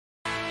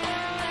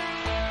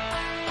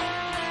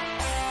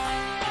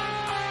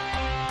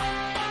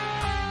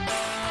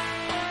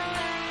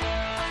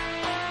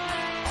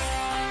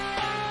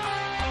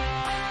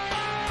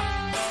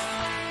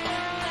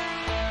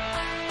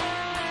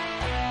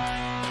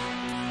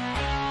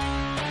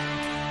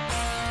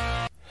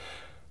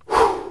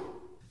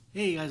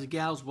Hey guys and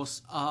gals,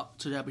 what's up?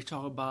 Today I'll be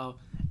talking about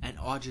an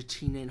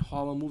Argentinian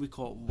horror movie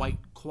called White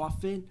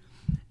Coffin.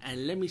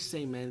 And let me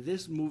say, man,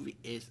 this movie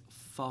is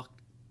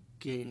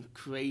fucking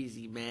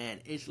crazy,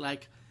 man. It's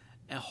like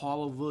a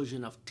horror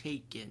version of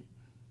Taken,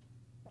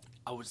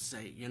 I would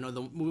say. You know,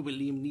 the movie with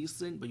Liam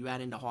Neeson, but you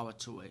add in the horror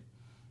to it,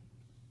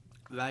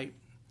 right?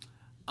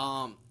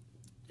 Um,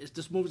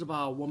 this movie's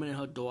about a woman and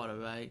her daughter,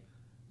 right?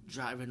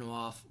 Driving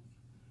off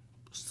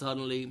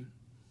suddenly,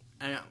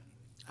 and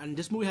and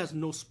this movie has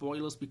no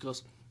spoilers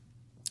because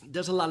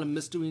there's a lot of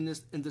mystery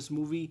in this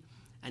movie,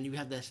 and you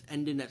have this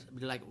ending that's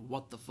like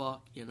what the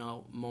fuck,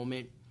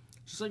 moment.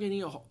 Just like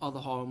any other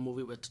horror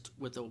movie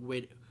with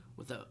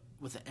a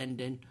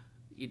ending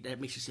that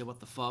makes you say what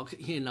the fuck,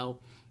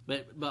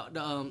 But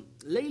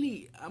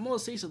lately I'm gonna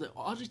say something.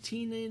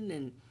 Argentinian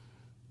and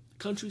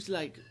countries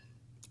like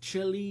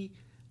Chile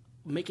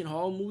making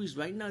horror movies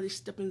right now, they're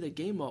stepping their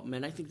game up,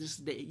 man. I think this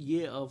is the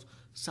year of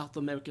South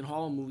American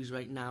horror movies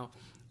right now.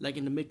 Like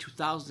in the mid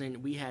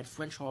 2000s, we had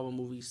French horror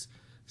movies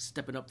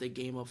stepping up their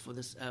game up for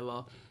this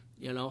era.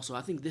 So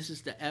I think this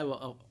is the era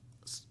of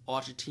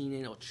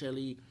Argentinian or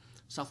Chile,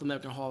 South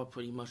American horror,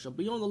 pretty much. So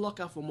be on the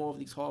lookout for more of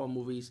these horror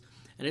movies,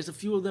 and there's a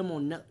few of them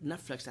on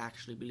Netflix,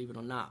 actually, believe it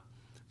or not.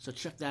 So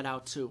check that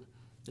out too.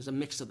 There's a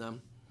mix of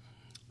them,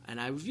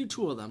 and I reviewed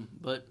two of them,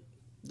 but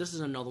this is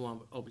another one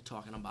I'll be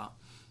talking about.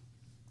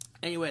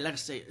 Anyway, like I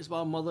say, it's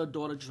about a mother and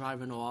daughter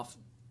driving off,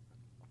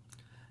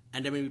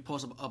 and then we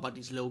post about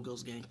these little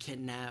girls getting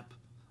kidnapped,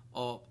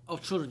 or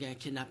children getting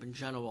kidnapped in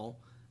general,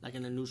 like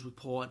in the news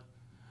report.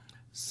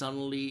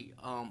 Suddenly,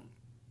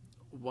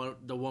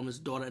 the woman's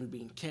daughter ended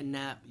being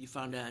kidnapped. You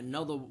found out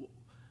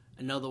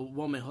another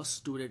woman, her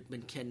student,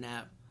 been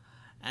kidnapped,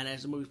 and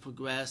as the movie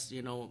progressed,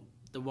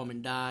 the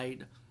woman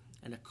died,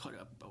 and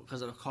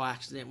because of a car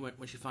accident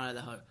when she found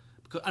out that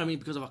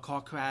because of a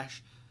car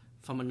crash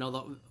from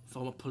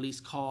a police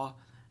car,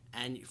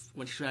 and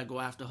when she tried to go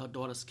after her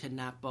daughter's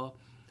kidnapper,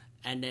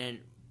 and then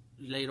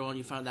later on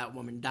you found out that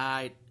woman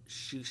died.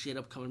 She ended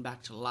up coming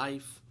back to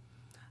life,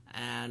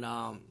 and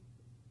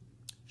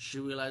she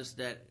realized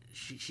that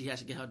she has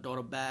to get her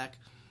daughter back.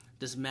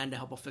 This man to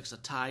help her fix her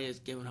tires,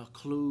 giving her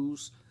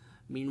clues.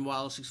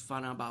 Meanwhile, she's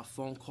finding out about a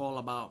phone call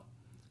about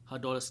her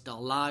daughter's still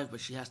alive,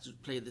 but she has to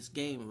play this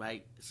game,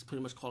 right? It's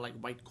pretty much called like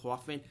White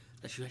Coffin,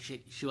 that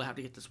she'll have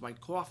to get this white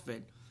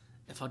coffin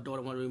if her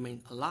daughter want to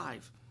remain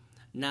alive.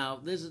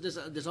 Now,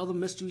 there's other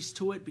mysteries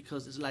to it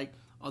because it's like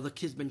other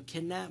kids been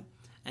kidnapped,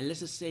 and let's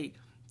just say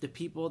the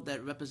people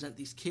that represent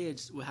these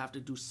kids will have to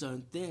do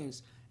certain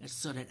things and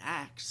certain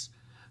acts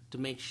to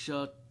make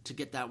sure to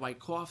get that white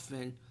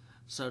coffin,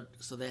 so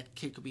that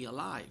kid could be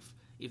alive.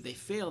 If they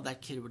fail,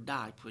 that kid would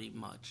die pretty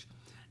much.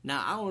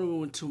 Now, I don't want to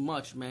ruin too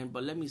much, man,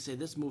 but let me say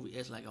this movie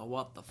is like a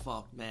what the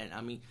fuck, man.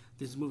 I mean,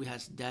 this movie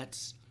has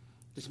deaths.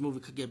 This movie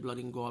could get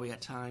bloody and gory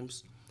at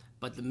times.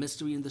 But the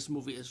mystery in this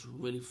movie is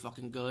really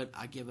fucking good.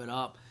 I give it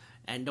up.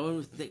 And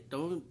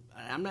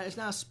it's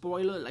not a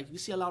spoiler. Like, you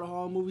see a lot of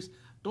horror movies,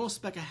 don't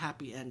expect a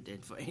happy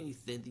ending for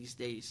anything these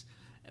days.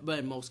 But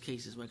in most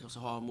cases, when it comes to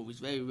horror movies,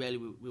 very rarely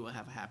we will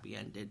have a happy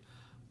ending.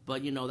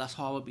 But, that's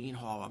horror being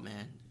horror,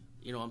 man.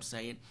 You know what I'm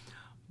saying?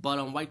 But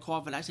on White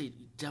Coffin, I say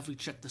definitely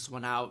check this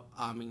one out.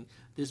 I mean,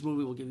 this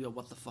movie will give you a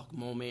what the fuck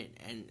moment,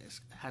 and it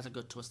has a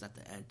good twist at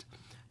the end.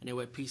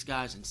 Anyway, peace,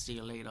 guys, and see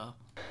you later.